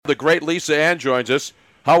the great Lisa Ann joins us.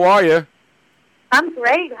 How are you? I'm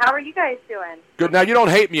great. How are you guys doing? Good. Now, you don't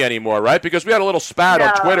hate me anymore, right? Because we had a little spat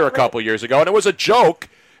on Twitter a couple years ago, and it was a joke.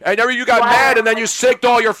 And you got mad, and then you sicked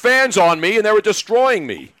all your fans on me, and they were destroying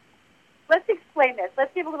me. Let's explain this.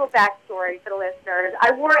 Let's give a little backstory for the listeners.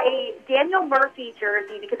 I wore a Daniel Murphy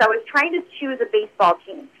jersey because I was trying to choose a baseball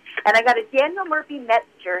team. And I got a Daniel Murphy Mets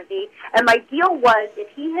jersey, and my deal was if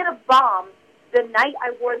he hit a bomb the night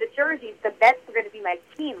I wore the jerseys, the Mets were going to be my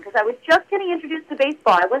team because I was just getting introduced to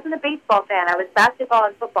baseball. I wasn't a baseball fan. I was basketball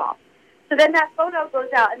and football. So then that photo goes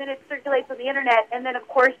out, and then it circulates on the Internet, and then, of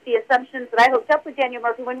course, the assumptions that I hooked up with Daniel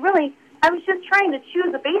Murphy when really I was just trying to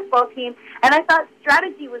choose a baseball team, and I thought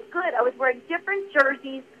strategy was good. I was wearing different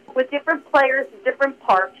jerseys with different players in different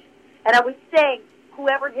parks, and I was saying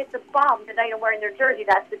whoever hits a bomb the night I'm wearing their jersey,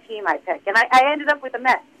 that's the team I pick. And I ended up with the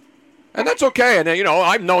Mets. And that's okay. And,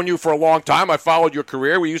 I've known you for a long time. I followed your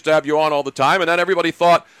career. We used to have you on all the time, and then everybody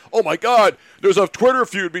thought, oh, my God, there's a Twitter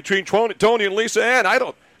feud between Tony and Lisa Ann. I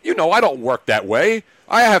don't work that way.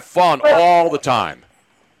 I have fun all the time.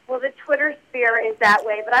 Well, the Twitter sphere is that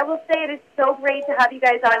way. But I will say it is so great to have you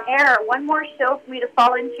guys on air. One more show for me to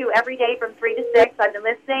fall into every day from 3 to 6. I've been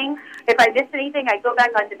listening. If I miss anything, I go back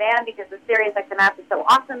on demand because the SiriusXM app is so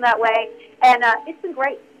awesome that way. And it's been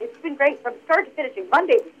great. It's been great from start to finish.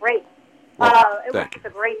 Monday was great. It was a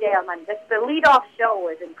great day on Monday. The lead-off show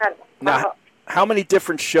was incredible. Now, how many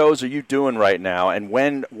different shows are you doing right now, and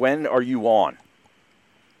when are you on?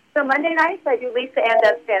 So Monday nights, I do Lisa Ann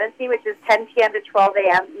Does Fantasy, which is 10 p.m. to 12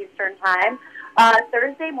 a.m. Eastern Time.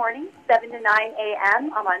 Thursday morning, 7 to 9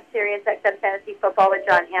 a.m., I'm on SiriusXM Fantasy Football with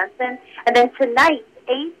John Hansen. And then tonight,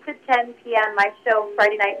 8 to 10 p.m., my show,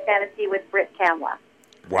 Friday Night Fantasy with Britt Kamla.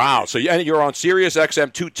 Wow. So you're on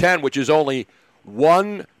SiriusXM 210, which is only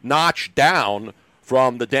one notch down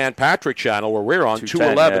from the Dan Patrick channel where we're on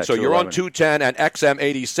 211. Yeah, so you're on 210 and XM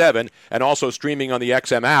 87 and also streaming on the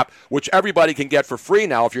XM app, which everybody can get for free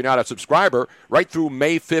now if you're not a subscriber, right through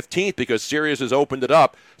May 15th because Sirius has opened it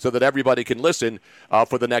up so that everybody can listen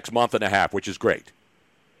for the next month and a half, which is great.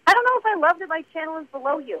 I don't know if I love that my channel is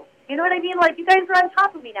below you. You know what I mean? Like, you guys are on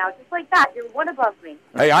top of me now, just like that. You're one above me.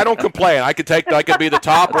 Hey, I don't complain. I could be the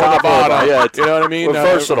top or the bottom. Yeah, you know what I mean? Or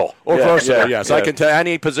versatile. Versatile, yes. Yeah. I can take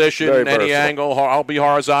any position, Very any versatile. angle. I'll be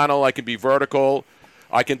horizontal. I can be vertical.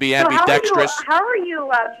 I can be ambidextrous. So how are you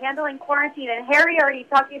handling quarantine? And Harry already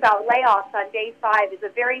talking about layoffs on day 5 is a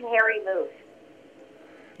very hairy move.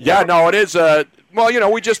 Yeah, no, it is.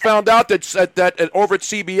 We just found out that over at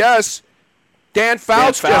CBS, Dan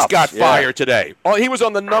Fouts just got fired today. Oh, he was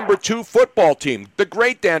on the number 2 football team. The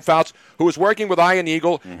great Dan Fouts, who was working with Ian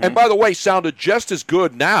Eagle, and by the way, sounded just as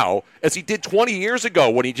good now as he did 20 years ago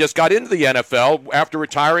when he just got into the NFL after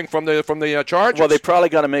retiring from the Chargers. Well, they probably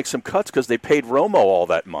got to make some cuts because they paid Romo all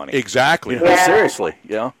that money. Exactly. Seriously,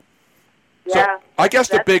 yeah. So I guess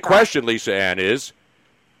the big question, Lisa Ann, is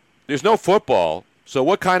there's no football, so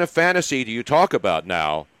what kind of fantasy do you talk about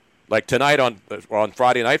now? Like tonight on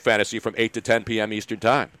Friday Night Fantasy from 8 to 10 p.m. Eastern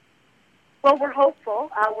Time. Well, we're hopeful.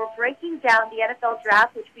 We're breaking down the NFL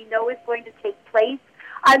draft, which we know is going to take place.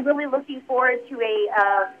 I'm really looking forward to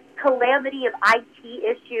a calamity of IT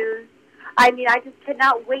issues. I mean, I just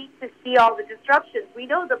cannot wait to see all the disruptions. We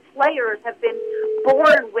know the players have been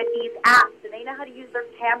born with these apps, and they know how to use their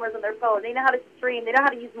cameras on their phone. They know how to stream. They know how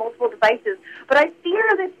to use multiple devices. But I fear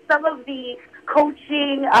that some of the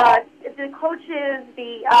coaching, the coaches,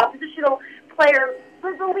 the positional players,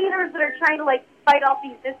 the leaders that are trying to fight off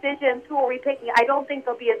these decisions, who are we picking? I don't think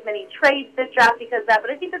there'll be as many trades this draft because of that,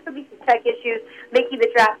 but I think there's going to be some tech issues making the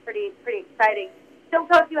draft pretty exciting. Still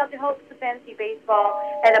talking about the hopes of fantasy baseball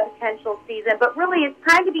and a potential season, but really it's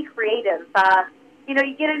time to be creative. You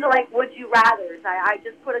get into would you rathers. I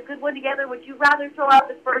just put a good one together. Would you rather throw out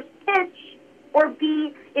the first pitch or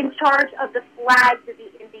be in charge of the flags of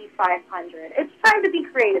the Indy 500? It's time to be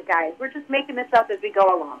creative, guys. We're just making this up as we go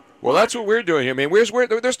along. Well, that's what we're doing here. I mean,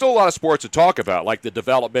 there's still a lot of sports to talk about, like the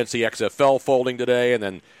developments, the XFL folding today, and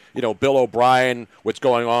then, Bill O'Brien, what's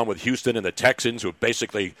going on with Houston and the Texans, who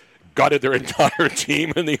basically gutted their entire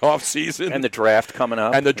team in the offseason. And the draft coming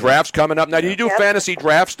up. And the draft's coming up. Now, do you do fantasy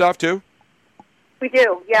draft stuff, too? We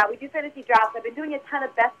do, yeah. We do fantasy drafts. I've been doing a ton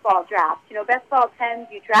of best ball drafts. Best ball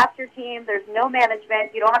 10s, you draft your team. There's no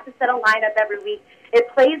management. You don't have to set a lineup every week. It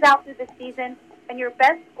plays out through the season, and your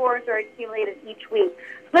best scores are accumulated each week.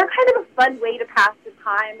 So they're kind of a fun way to pass the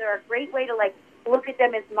time. They're a great way to, look at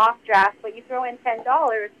them as mock drafts, but you throw in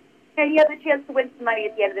 $10, and you have the chance to win some money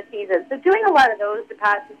at the end of the season. So doing a lot of those to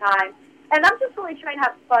pass the time. And I'm just really trying to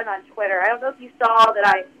have fun on Twitter. I don't know if you saw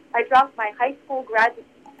that I dropped my high school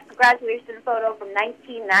graduation photo from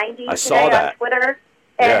 1990 I saw that on Twitter.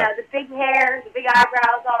 And the big hair, the big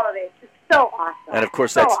eyebrows, all of it. Just so awesome. And, of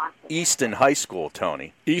course, that's Easton High School,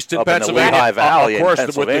 Tony. Easton, Pennsylvania. In the Lehigh Valley, of course, in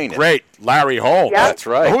Pennsylvania. With the great Larry Holmes. Yep. That's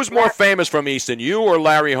right. Who's more famous from Easton, you or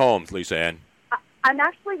Larry Holmes, Lisa Ann? I'm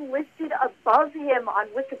actually listed above him on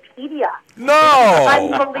Wikipedia.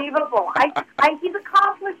 No! Unbelievable. He's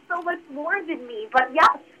accomplished so much more than me. But,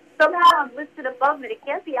 yes, somehow I'm listed above him. It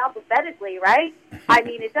can't be alphabetically, right? I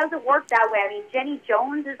mean, it doesn't work that way. I mean, Jenny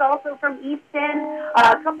Jones is also from Easton.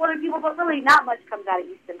 A couple other people, but really not much comes out of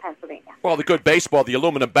Easton, Pennsylvania. Well, the good baseball, the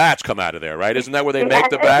aluminum bats come out of there, right? Isn't that where they make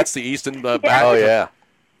the bats, the Easton bats? Oh, yeah.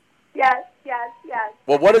 Yes.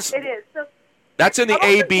 Well, what is... It is. So, that's in the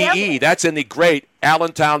ABE. That's in the great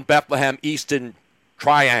Allentown, Bethlehem, Easton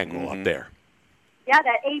triangle up there. Yeah,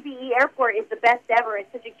 that ABE airport is the best ever.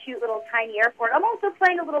 It's such a cute little tiny airport. I'm also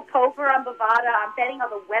playing a little poker on Bovada. I'm betting on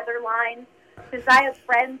the weather lines. Since I have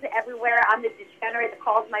friends everywhere, I'm the degenerate that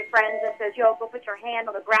calls my friends and says, yo, go put your hand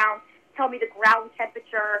on the ground. Tell me the ground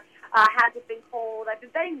temperature. Has it been cold? I've been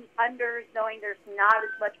betting the unders, knowing there's not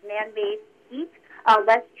as much man-made heat.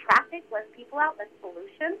 Less traffic, less people out, less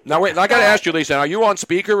pollution. Now, wait, I got to ask you, Lisa, are you on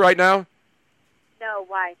speaker right now? No,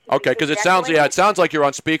 why? Okay, because it sounds like you're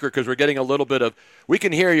on speaker because we're getting a little bit of, we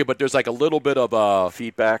can hear you, but there's like a little bit of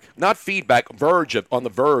feedback. Not feedback, on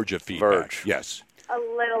the verge of feedback. Verge. Yes. A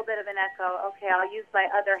little bit of an echo. Okay, I'll use my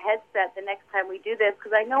other headset the next time we do this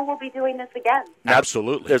because I know we'll be doing this again.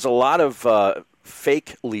 Absolutely. There's a lot of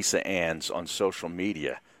fake Lisa Anns on social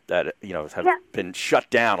media that have been shut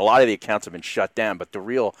down. A lot of the accounts have been shut down, but the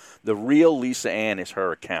real Lisa Ann is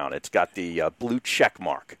her account. It's got the blue check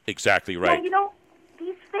mark. Exactly right. Well,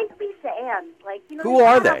 these fake Lisa Anns, who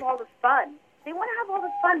are they? Have all the fun. They want to have all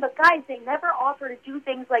the fun, but guys, they never offer to do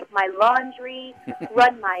things like my laundry,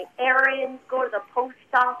 run my errands, go to the post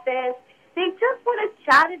office. They just want to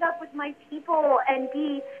chat it up with my people and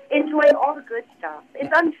be enjoying all the good stuff.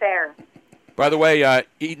 It's unfair. By the way,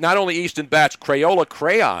 not only Easton Bats, Crayola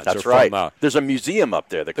crayons. That's are right. From, there's a museum up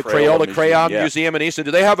there. The Crayola Crayon Museum in Easton.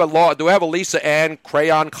 Do they have a Lisa Ann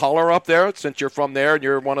crayon color up there? Since you're from there and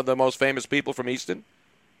you're one of the most famous people from Easton.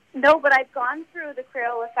 No, but I've gone through the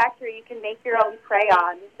Crayola factory. You can make your own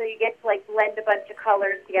crayons, so you get to blend a bunch of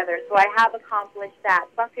colors together. So I have accomplished that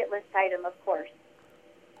bucket list item, of course.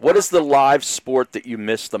 What is the live sport that you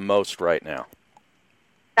miss the most right now?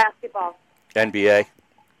 Basketball. NBA.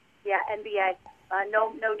 Yeah, NBA.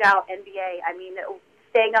 No doubt, NBA. I mean,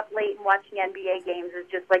 staying up late and watching NBA games is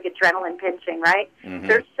just like adrenaline pinching, right? Mm-hmm.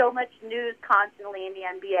 There's so much news constantly in the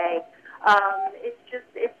NBA.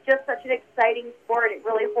 It's just such an exciting sport. It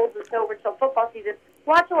really holds us over till football season.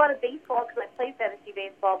 Watch a lot of baseball because I play fantasy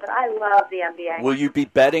baseball, but I love the NBA. Will you be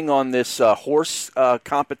betting on this horse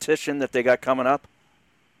competition that they got coming up?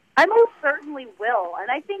 I most certainly will,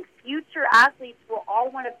 and I think future athletes will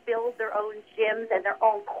all want to build their own gyms and their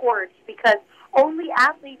own courts because only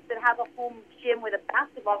athletes that have a home gym with a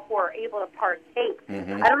basketball court are able to partake.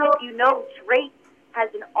 Mm-hmm. I don't know if you know, Drake has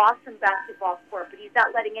an awesome basketball court, but he's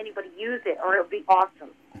not letting anybody use it, or it'll be awesome.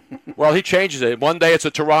 Well, he changes it. One day it's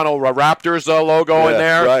a Toronto Raptors logo in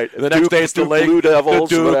there. Right. And the next day it's the Blue Devils,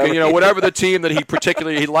 the Duke, whatever. and, whatever the team that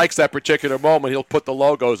he likes that particular moment, he'll put the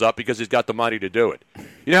logos up because he's got the money to do it.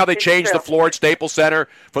 You know how they changed the floor at Staples Center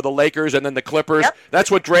for the Lakers and then the Clippers? Yep.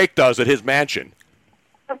 That's what Drake does at his mansion.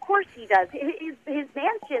 Of course he does. His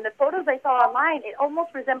mansion, the photos I saw online, it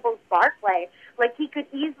almost resembles Barclay. Like he could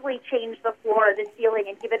easily change the floor, the ceiling,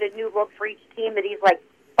 and give it a new look for each team that he's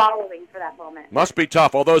following for that moment. Must be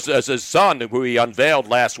tough. Although as his son, who he unveiled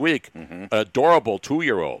last week, an adorable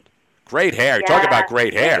 2-year-old. Great hair. You're talking about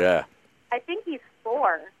great hair. Yeah. I think he's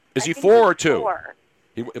 4. Is he 4 or 2? 4.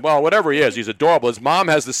 Well, whatever he is, he's adorable. His mom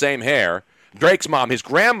has the same hair. Drake's mom, his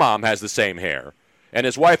grandmom has the same hair. And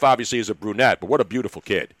his wife, obviously, is a brunette. But what a beautiful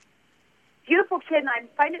kid. Beautiful kid, and I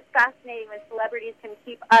find it fascinating when celebrities can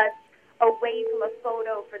keep us away from a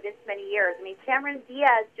photo for this many years. I mean, Cameron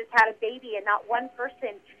Diaz just had a baby, and not one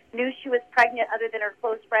person knew she was pregnant other than her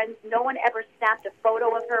close friends. No one ever snapped a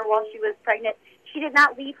photo of her while she was pregnant. She did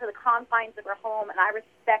not leave for the confines of her home, and I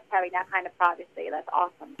respect having that kind of privacy. That's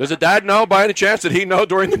awesome. Does the dad know, by any chance? Did he know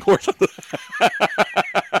during the course of the...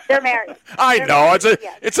 They're married. They're married.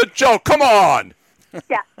 It's a joke. Come on.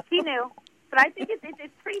 Yeah, he knew. But I think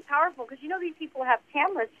it's pretty powerful because, these people have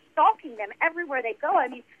cameras stalking them everywhere they go. I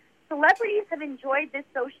mean, celebrities have enjoyed this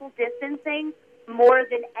social distancing more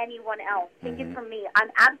than anyone else. Take it from me. I'm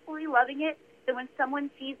absolutely loving it. So when someone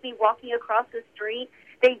sees me walking across the street,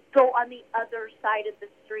 they go on the other side of the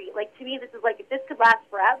street. To me, this is if this could last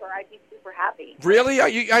forever, I'd be super happy. Really?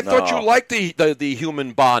 I thought you liked the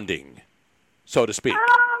human bonding, so to speak. Yes.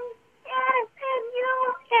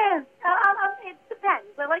 It depends.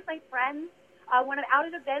 I like my friends. When I'm out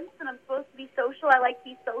at events and I'm supposed to be social, I like to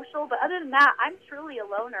be social. But other than that, I'm truly a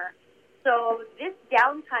loner. So this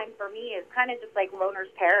downtime for me is kind of just like loner's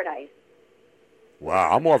paradise.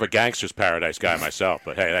 Wow, I'm more of a gangster's paradise guy myself,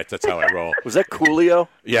 but hey, that's how I roll. Was that Coolio?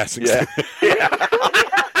 Yes, exactly. Yeah.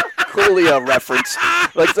 Coolio reference,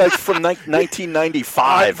 like from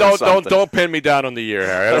 1995. Don't pin me down on the year,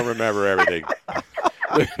 Harry. I don't remember everything.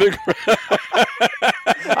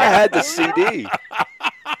 I had the CD.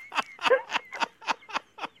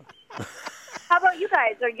 How about you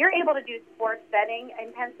guys? Are you able to do sports betting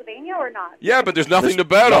in Pennsylvania or not? Yeah, but there's nothing to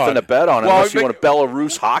bet on. Nothing to bet on unless you want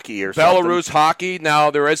Belarus hockey or something. Belarus hockey. Now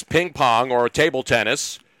there is ping pong or table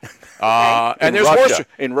tennis. And there's Russia.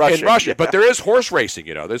 In Russia. Yeah. But there is horse racing.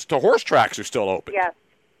 The horse tracks are still open.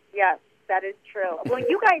 Yes, that is true. Will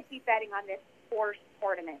you guys be betting on this horse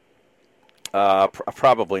tournament?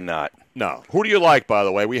 Probably not. No. Who do you like, by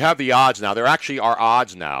the way? We have the odds now. There actually are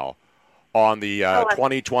odds now on the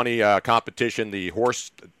 2020 competition. The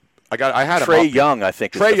horse. I had Trey Young. I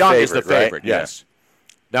think Trey Young favorite, is the favorite. Right? Yes.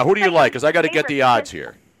 Yeah. Now, who do you like? Because I got to get the odds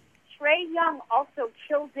here. Trey Young also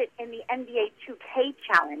kills it in the NBA 2K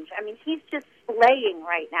challenge. I mean, he's just slaying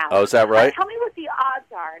right now. Oh, is that right? Tell me what the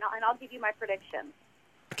odds are, and I'll give you my prediction.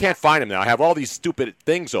 I can't find him now. I have all these stupid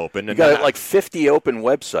things open. You got like 50 open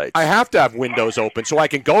websites. I have to have windows open so I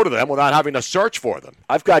can go to them without having to search for them.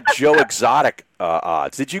 I've got Joe Exotic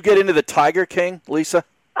odds. Did you get into the Tiger King, Lisa?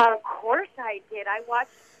 Of course I did. I watched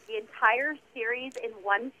the entire series in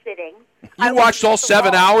one sitting. You watched all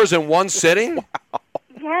 7 hours in one sitting? Wow.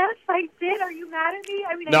 Yes, I did. Are you mad at me?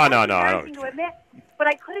 I mean, no. I don't to admit, but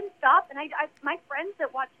I couldn't stop. And my friends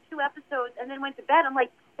that watched 2 episodes and then went to bed, I'm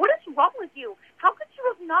like, what is wrong with you? How could you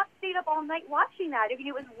have not stayed up all night watching that? I mean,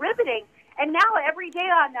 it was riveting. And now every day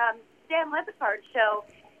on Stan Lepicard's show,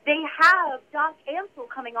 they have Doc Ansel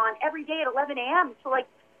coming on every day at 11 a.m. So, like,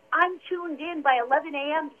 I'm tuned in by 11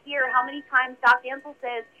 a.m. to hear how many times Doc Ansel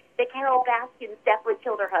says that Carol Baskins definitely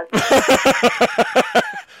killed her husband.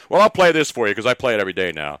 Well, I'll play this for you because I play it every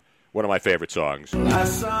day now. One of my favorite songs. I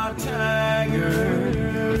saw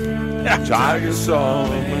Tiger song.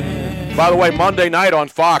 By the way, Monday night on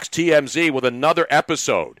Fox, TMZ with another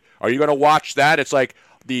episode. Are you going to watch that? It's like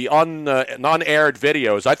the unaired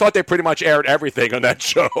videos. I thought they pretty much aired everything on that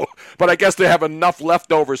show, but I guess they have enough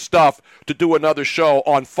leftover stuff to do another show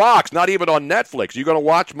on Fox, not even on Netflix. Are you going to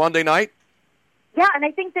watch Monday night? Yeah, and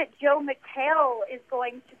I think that Joe McHale is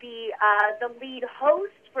going to be the lead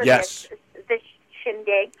host for this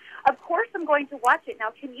shindig. Of course I'm going to watch it.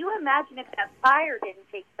 Now, can you imagine if that fire didn't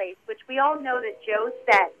take place, which we all know that Joe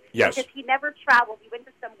said, because he never traveled. He went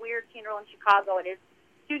to some weird funeral in Chicago and his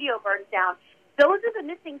studio burns down. Those are the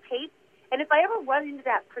missing tapes. And if I ever run into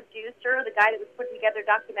that producer, the guy that was putting together a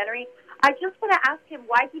documentary, I just want to ask him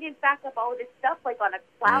why he didn't back up all of this stuff, like on a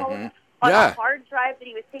cloud, on a hard drive that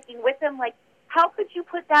he was taking with him. Like, how could you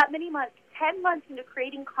put that many months, 10 months into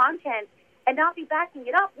creating content and not be backing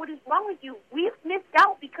it up? What is wrong with you? We've missed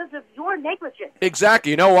out because of your negligence.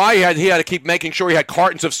 Exactly. You know why? He had to keep making sure he had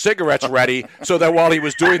cartons of cigarettes ready so that while he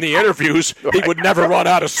was doing the interviews, he would never run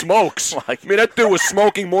out of smokes. I mean, that dude was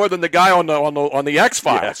smoking more than the guy on the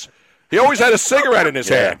X-Files. Yeah. He always had a cigarette in his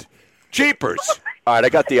hand. Jeepers. All right, I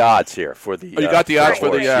got the odds here for the. You got the odds for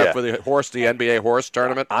the horse, the NBA horse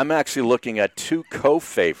tournament? I'm actually looking at 2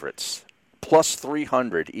 co-favorites. Plus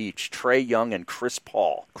 300 each, Trey Young and Chris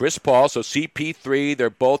Paul. Chris Paul, so CP3, they're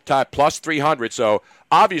both tied plus 300. So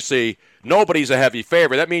obviously nobody's a heavy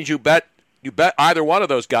favorite. That means you bet either one of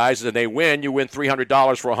those guys and they win. You win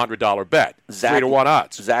 $300 for a $100 bet. 3-1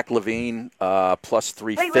 odds. Zach LaVine plus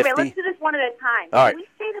 350. Wait. Let's do this one at a time. All right. We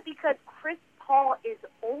say that because Chris Paul is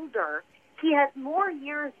older, he has more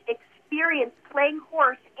years experience playing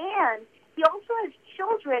horse, and he also has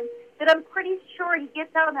children that I'm pretty sure he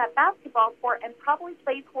gets out on that basketball court and probably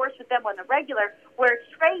plays horse with them on the regular, where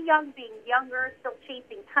Trey Young, being younger, still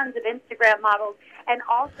chasing tons of Instagram models, and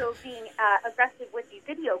also being aggressive with the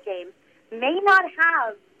video games, may not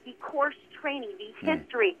have the course training, the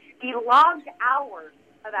history, the logged hours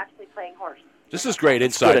of actually playing horse. This is great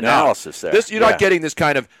inside analysis there. You're not getting this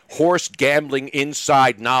kind of horse gambling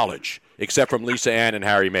inside knowledge, except from Lisa Ann and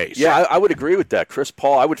Harry Mace. Yeah, I would agree with that. Chris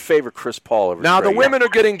Paul, I would favor Chris Paul over Now, Trey the women are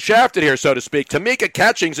getting shafted here, so to speak. Tamika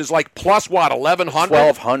Catchings is like plus what, $1,100?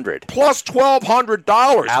 $1,200. Plus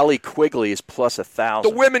 $1,200. Allie Quigley is plus $1,000. The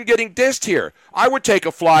women getting dissed here. I would take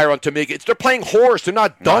a flyer on Tamika. They're playing horse. They're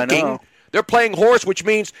not dunking. They're playing horse, which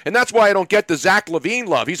means, and that's why I don't get the Zach LaVine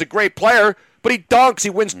love. He's a great player, but he dunks. He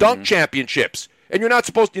wins dunk championships. And you're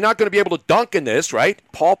not going to be able to dunk in this, right?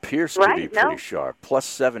 Paul Pierce could be pretty sharp. Plus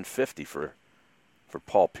 $750 for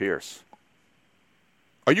Paul Pierce.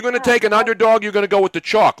 Are you going to take an underdog? You're going to go with the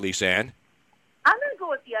chalk, Lisa Ann?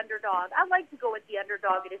 underdog. I like to go with the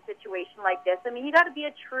underdog in a situation like this. I mean, you got to be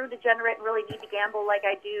a true degenerate and really need to gamble like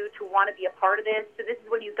I do to want to be a part of this. So this is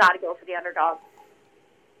when you got to go for the underdog.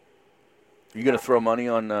 You going to throw money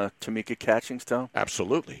on Tamika Catchingstone?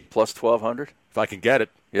 Absolutely. Plus 1,200? If I can get it.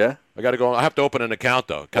 Yeah? I got to go. I have to open an account,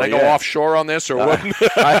 though. Can I go offshore on this or what? Yeah, you can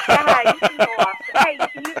go off. Hey, you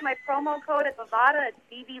can use my promo code at Bovada. It's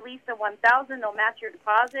BBLisa1000. They'll match your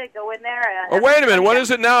deposit. Go in there. Wait a minute. What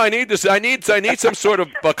is it now? I need this. I need some sort of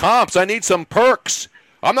comps. I need some perks.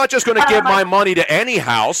 I'm not just going to give my money to any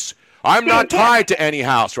house. I'm not tied to any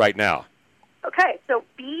house right now. Okay, so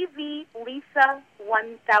BVLisa1000.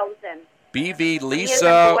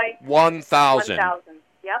 BVLisa1000.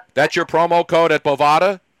 Yep. That's your promo code at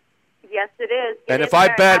Bovada? Yes, it is. And if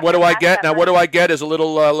I bet, what do I get? Now, what do I get as a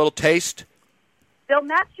little taste? They'll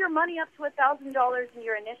match your money up to $1,000 in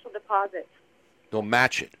your initial deposit. They'll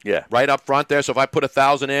match it. Yeah. Right up front there. So if I put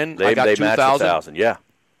 $1,000 in, I got $2,000. $2,000. $2,000, yeah.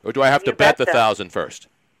 Or do I have to bet the $1,000 first?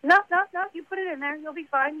 No. You put it in there. You'll be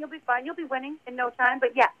fine. You'll be winning in no time.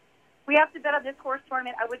 But yeah, we have to bet on this horse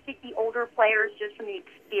tournament. I would take the older players just from the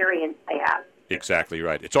experience they have. Exactly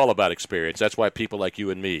right. It's all about experience. That's why people like you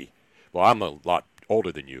and me. Well, I'm a lot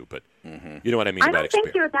older than you, but you know what I mean about experience. I don't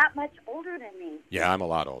think you're that much older than me. Yeah, I'm a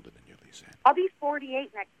lot older than you, Lisa. I'll be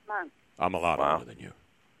 48 next month. I'm a lot older than you.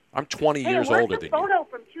 I'm 20 years older than you. Where's the photo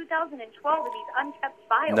from 2012 of these unkept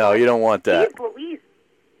files? No, you don't want that. Jeez Louise.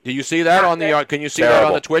 Do you see that on the? Can you see that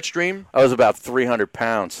on the Twitch stream? I was about 300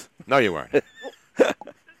 pounds. No, you weren't.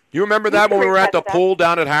 You remember that when we were at the pool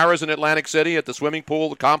down at Harrah's in Atlantic City at the swimming pool,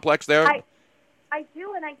 the complex there? I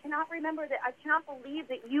do, and I cannot remember that. I cannot believe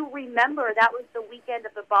that you remember that was the weekend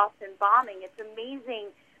of the Boston bombing. It's amazing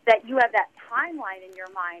that you have that timeline in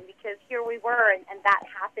your mind because here we were and that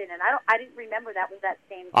happened, and I didn't remember that was that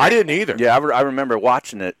same time. I didn't either. Yeah, I remember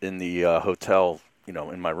watching it in the hotel,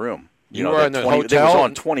 in my room. You were in the hotel? It was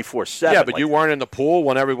on 24/7. Yeah, but you weren't in the pool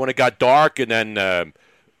when it got dark, and then, our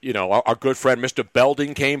good friend Mr.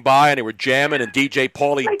 Belding came by, and they were jamming, and DJ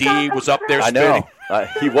Paulie D was up there spinning. I know.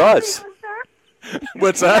 He was.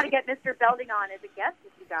 What's that? You got to get Mr. Belding on as a guest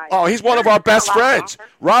with you guys. Oh, he's one of our best friends.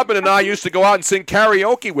 Robin and I used to go out and sing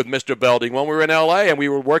karaoke with Mr. Belding when we were in L.A. and we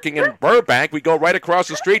were working in Burbank. We'd go right across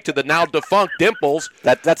the street to the now defunct Dimples.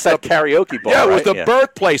 That's that karaoke bar. Yeah, it was right? the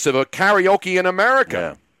birthplace of a karaoke in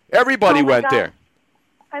America. Yeah. Everybody went there.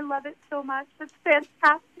 I love it so much. It's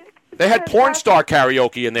fantastic. They had porn star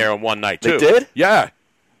karaoke in there on one night, too. They did? Yeah.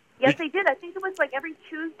 Yes, they did. I think it was like every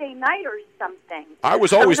Tuesday night or something. I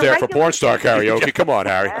was always there for porn star karaoke. Come on,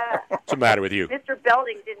 Harry. What's the matter with you? Mr.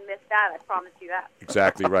 Belding didn't miss that. I promise you that.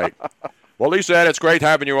 Exactly right. Well, Lisa Ann, it's great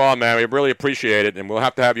having you on, man. We really appreciate it, and we'll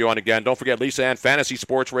have to have you on again. Don't forget Lisa Ann, Fantasy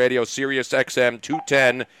Sports Radio, Sirius XM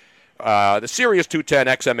 210, the Sirius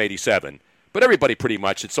 210 XM 87. But everybody pretty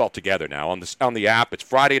much, it's all together now. On the app, it's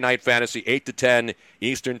Friday Night Fantasy, 8 to 10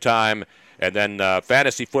 Eastern Time. And then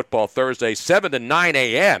Fantasy Football Thursday, 7 to 9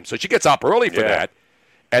 a.m. So she gets up early for that.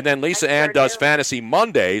 And then Lisa Ann does Fantasy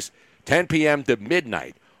Mondays, 10 p.m. to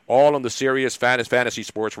midnight, all on the Sirius Fantasy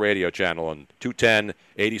Sports Radio channel on 210,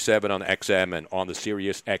 87 on XM, and on the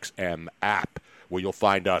Sirius XM app, where you'll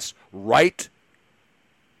find us right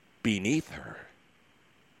beneath her.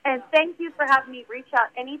 And thank you for having me reach out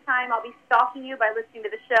anytime. I'll be stalking you by listening to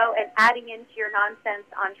the show and adding into your nonsense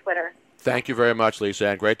on Twitter. Thank you very much, Lisa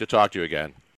Ann. Great to talk to you again.